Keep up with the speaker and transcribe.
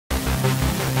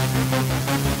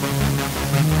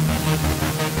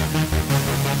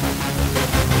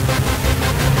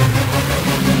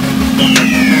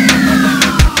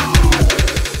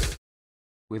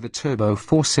With a turbo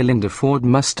 4-cylinder Ford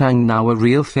Mustang now a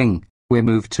real thing, we're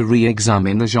moved to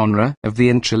re-examine the genre of the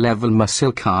entry-level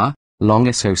muscle car, long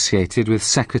associated with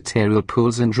secretarial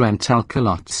pools and rental car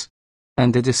lots.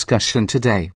 Under discussion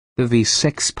today, the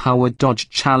V6 powered Dodge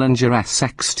Challenger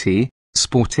SXT,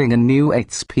 sporting a new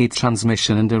 8-speed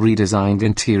transmission and a redesigned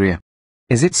interior.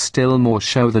 Is it still more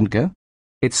show than go?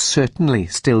 It's certainly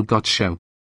still got show.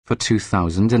 For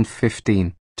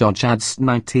 2015, Dodge adds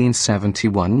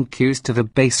 1971 cues to the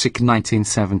basic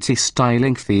 1970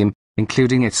 styling theme,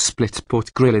 including its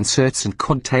split-port grille inserts and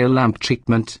quad tail lamp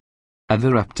treatment.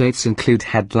 Other updates include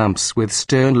headlamps with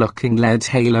stern-looking LED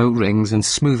halo rings and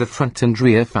smoother front and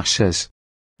rear fascias.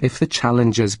 If the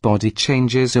Challenger's body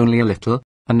changes only a little,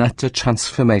 an utter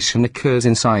transformation occurs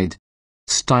inside.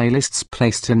 Stylists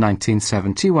placed a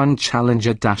 1971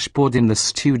 Challenger dashboard in the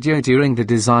studio during the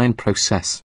design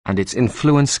process, and its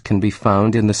influence can be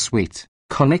found in the suite,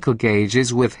 conical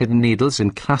gauges with hidden needles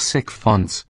and classic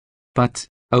fonts. But,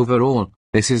 overall,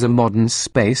 this is a modern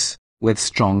space, with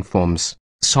strong forms,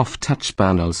 soft touch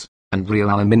panels, and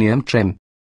real aluminium trim.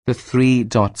 The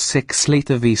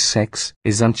 3.6-litre V6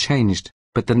 is unchanged,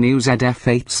 but the new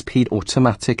ZF 8-speed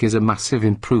automatic is a massive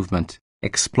improvement,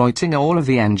 exploiting all of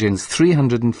the engine's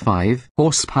 305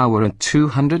 horsepower and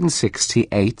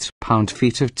 268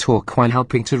 pound-feet of torque while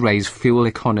helping to raise fuel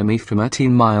economy from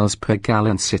 18 miles per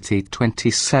gallon city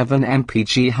 27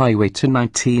 mpg highway to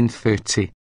 1930.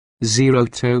 0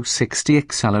 to 60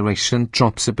 acceleration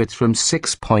drops a bit from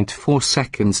 6.4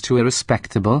 seconds to a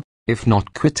respectable, if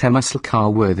not quite muscle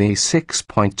car-worthy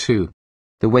 6.2.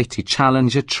 The weighty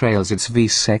Challenger trails its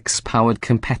V6-powered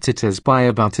competitors by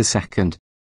about a second.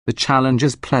 The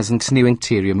Challenger's pleasant new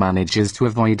interior manages to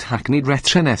avoid hackneyed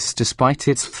retroness despite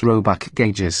its throwback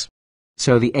gauges.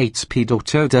 So the 8-speed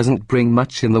auto doesn't bring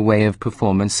much in the way of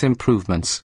performance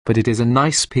improvements, but it is a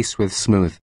nice piece with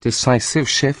smooth, decisive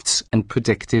shifts and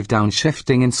predictive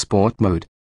downshifting in sport mode.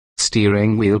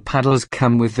 Steering wheel paddles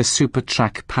come with the Super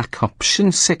Track Pack option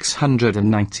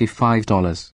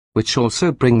 $695, which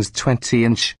also brings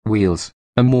 20-inch wheels,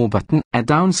 a more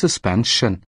button-down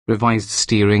suspension, revised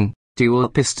steering,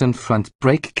 dual-piston front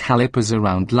brake calipers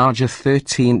around larger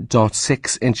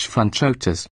 13.6-inch front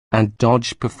rotors, and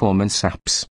Dodge performance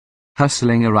apps.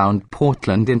 Hustling around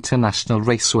Portland International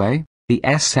Raceway, the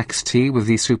SXT with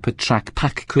the Super Track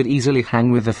Pack could easily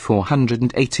hang with the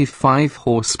 485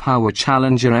 horsepower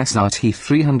Challenger SRT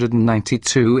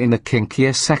 392 in the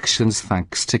kinkier sections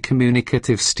thanks to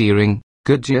communicative steering,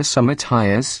 Goodyear summer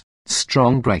tires,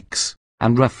 strong brakes,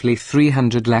 and roughly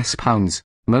 300 less pounds,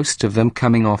 most of them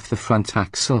coming off the front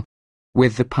axle.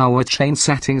 With the powertrain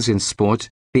settings in sport,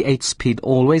 the 8-speed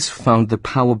always found the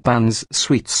power band's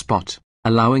sweet spot,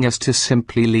 allowing us to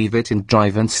simply leave it in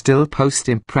drive and still post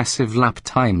impressive lap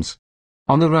times.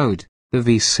 On the road, the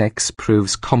V6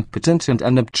 proves competent and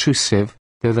unobtrusive,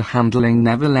 though the handling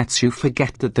never lets you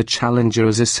forget that the Challenger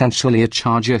is essentially a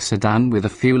Charger sedan with a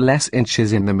few less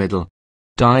inches in the middle.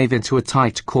 Dive into a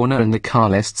tight corner and the car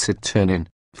lets it turn in,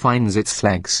 finds its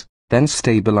legs, then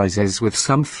stabilizes with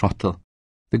some throttle.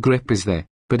 The grip is there,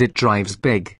 but it drives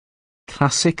big.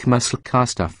 Classic muscle car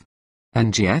stuff.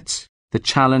 And yet, the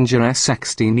Challenger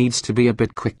SXT needs to be a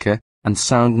bit quicker, and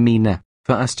sound meaner,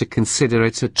 for us to consider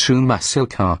it a true muscle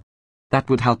car. That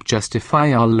would help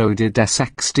justify our loaded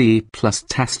SXT plus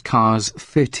test car's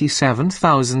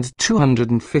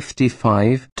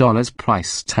 $37,255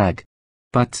 price tag.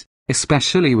 But,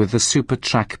 especially with the Super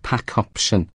Track Pack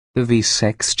option, the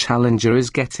V6 Challenger is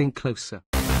getting closer.